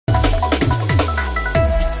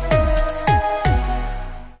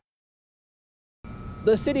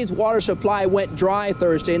The city's water supply went dry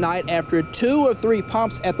Thursday night after 2 or 3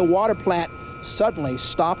 pumps at the water plant suddenly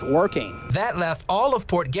stopped working. That left all of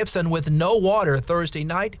Port Gibson with no water Thursday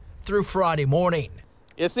night through Friday morning.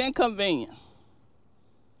 It's inconvenient.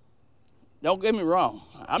 Don't get me wrong.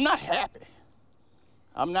 I'm not happy.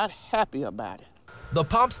 I'm not happy about it. The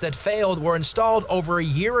pumps that failed were installed over a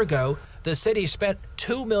year ago. The city spent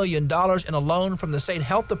 $2 million in a loan from the state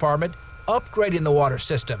health department upgrading the water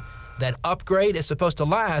system. That upgrade is supposed to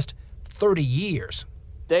last 30 years.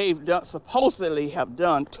 They've supposedly have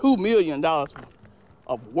done $2 million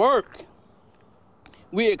of work.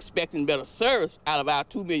 We're expecting better service out of our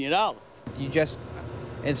 $2 million. You just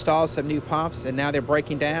installed some new pumps and now they're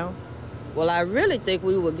breaking down? Well, I really think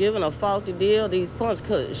we were given a faulty deal. These pumps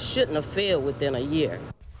shouldn't have failed within a year.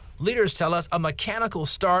 Leaders tell us a mechanical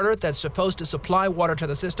starter that's supposed to supply water to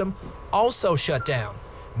the system also shut down,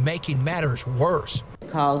 making matters worse.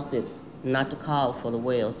 Caused it not to call for the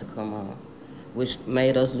wells to come on, which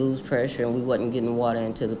made us lose pressure and we wasn't getting water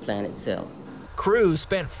into the plant itself. Crews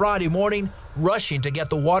spent Friday morning rushing to get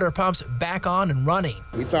the water pumps back on and running.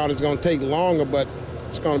 We thought it was going to take longer, but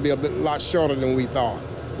it's going to be a lot shorter than we thought.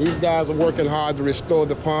 These guys are working hard to restore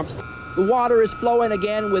the pumps. The water is flowing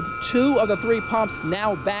again with 2 of the 3 pumps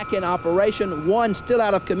now back in operation, 1 still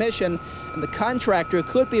out of commission, and the contractor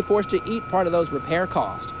could be forced to eat part of those repair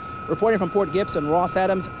costs. Reporting from Port Gibson, Ross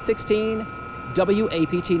Adams, 16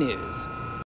 WAPT News.